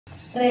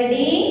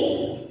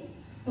Ready?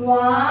 1,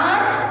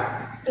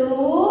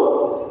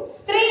 2,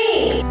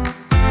 3.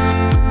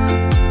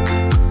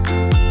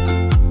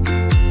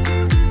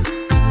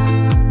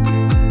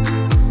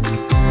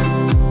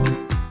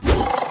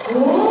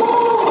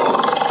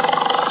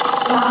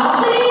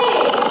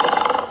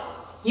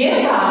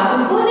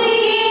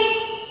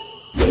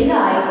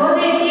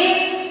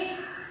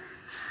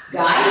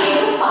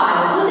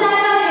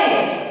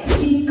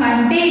 It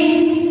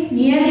contains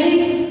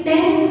nearly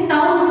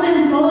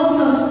 10,000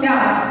 crores of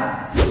stars.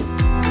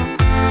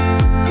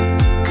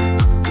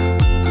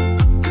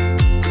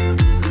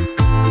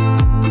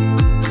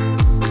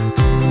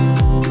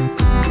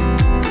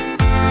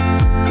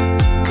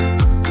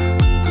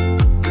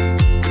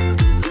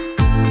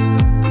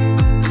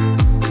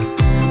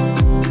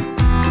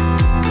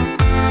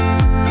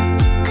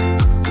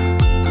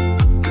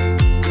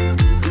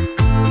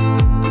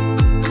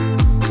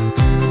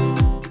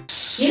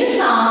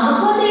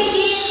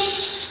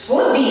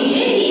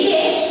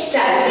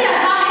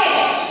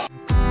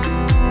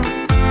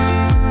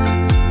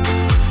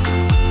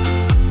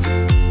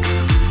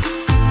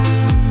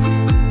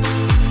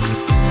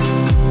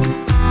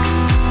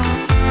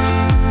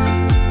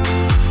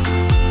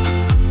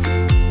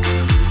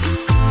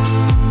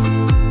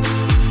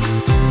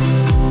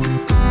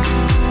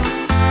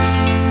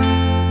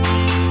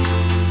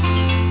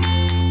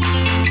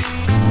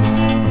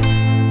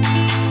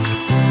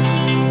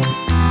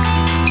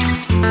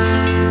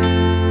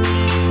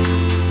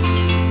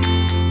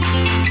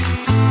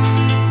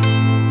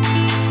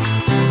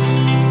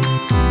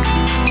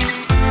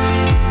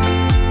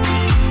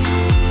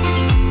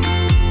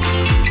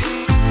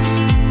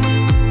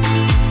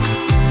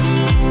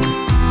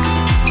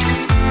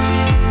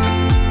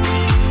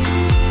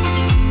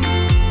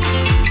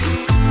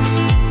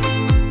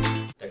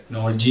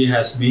 Technology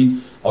has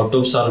been out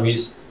of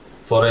service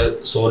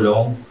for so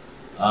long.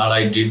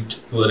 I did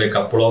a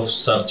couple of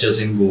searches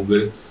in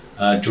Google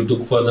to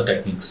look for the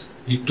techniques.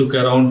 It took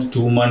around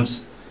 2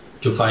 months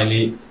to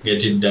finally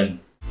get it done.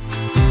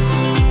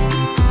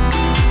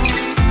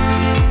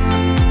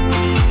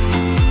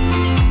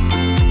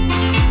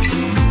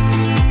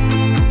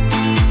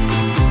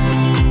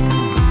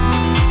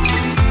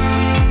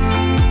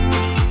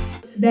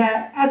 The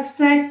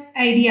abstract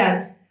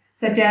ideas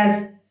such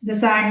as the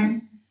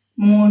sun,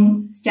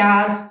 moon,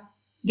 stars,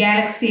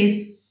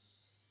 galaxies,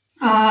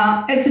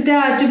 etc.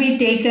 are to be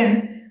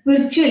taken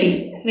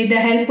virtually with the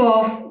help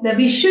of the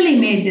visual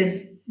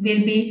images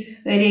will be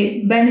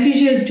very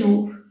beneficial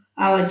to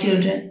our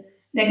children.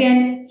 They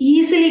can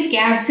easily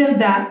capture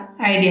the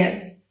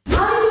ideas.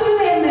 Are you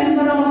a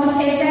member of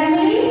a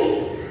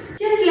family?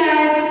 Just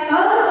like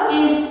Earth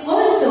is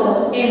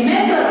also a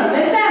member of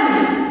a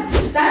family.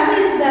 Sun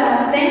is the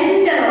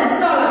center of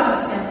solar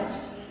system.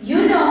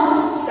 You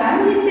know,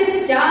 Sun is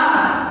a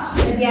star.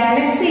 The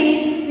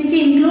galaxy which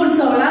includes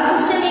solar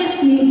system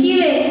is Milky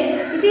Way.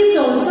 It is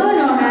also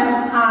known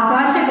as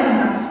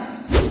Akashaganga.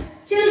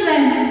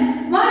 Children,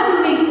 what do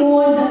we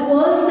call the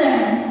person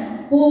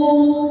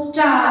who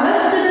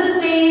travels to the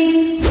space?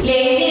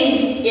 लेकिन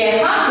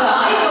यहाँ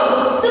गाय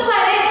बहुत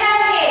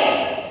परेशान है।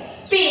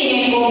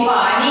 पीने को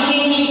पानी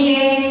नहीं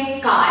है,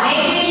 खाने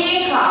के लिए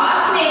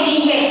घास नहीं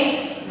है,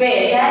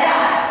 बेचारा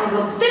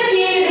गुप्त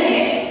जीव है।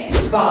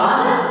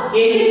 बाघ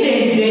एक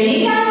जंगली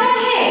जानवर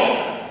है।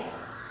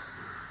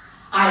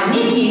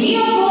 अन्य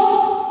जीवियों को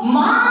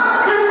मां